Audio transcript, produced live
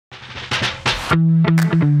Money!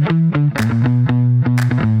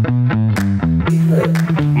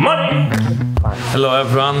 Hello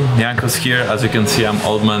everyone, Jankos here. As you can see, I'm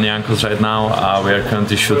old man Jankos right now. We are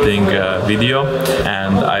currently shooting a video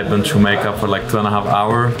and I've been through makeup for like 2.5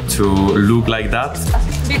 hours to look like that.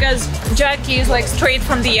 Because Jackie is like straight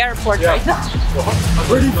from the airport right now.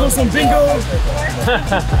 Ready for some bingo?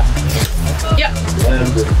 Yeah.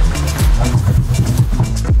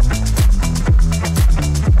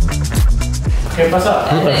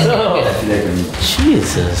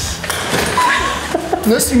 Jesus.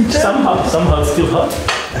 Nothing. Somehow it's still hot.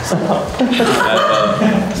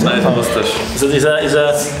 Nice mustache. So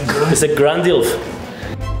it's a grand elf.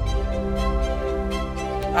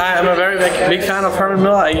 I'm a very big fan of Herman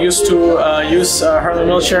Mill. I used to use Herman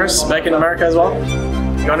Mill chairs back in America as well.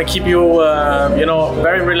 Gonna keep you, you know,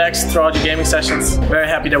 very relaxed throughout your gaming sessions. Very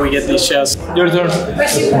happy that we get these chairs. Your turn.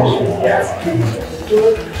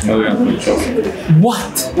 Oh yeah.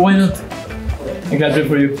 What? Why not? I got it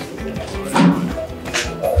for you.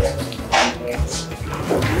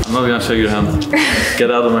 I'm not gonna shake your hand. Get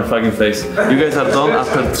out of my fucking face. You guys are done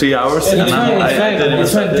after 3 hours and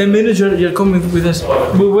It's fine. 10 minutes you're coming with us.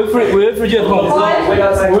 We'll wait for you at home.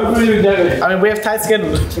 We'll wait for you there. I mean, we have tight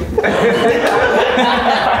schedule.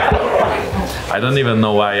 I don't even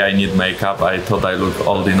know why I need makeup. I thought I look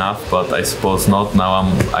old enough, but I suppose not. Now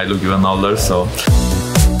I look even older, so.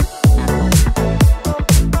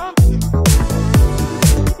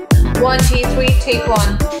 One, two, three, take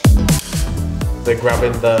one. They're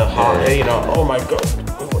grabbing the heart, you know, oh my god.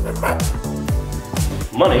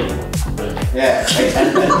 Money? Yeah,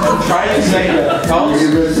 I'm trying to say that.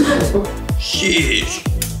 Sheesh,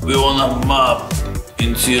 we won a map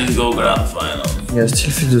in CSGO Grand Final. Yeah, I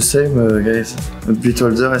still feel the same, guys. A bit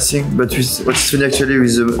older, I think. But what's funny actually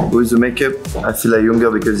with the makeup, I feel like younger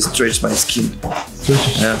because it stretches my skin.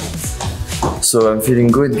 Yeah. So I'm feeling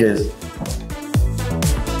good, guys.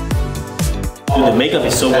 Dude, the makeup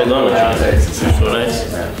is so well done actually. It's so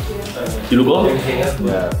nice. You look old?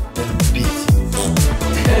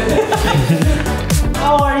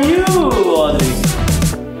 How are you, Audrey?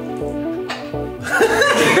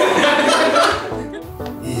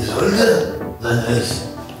 He's older than us.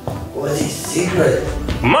 What is secret?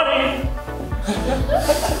 Money!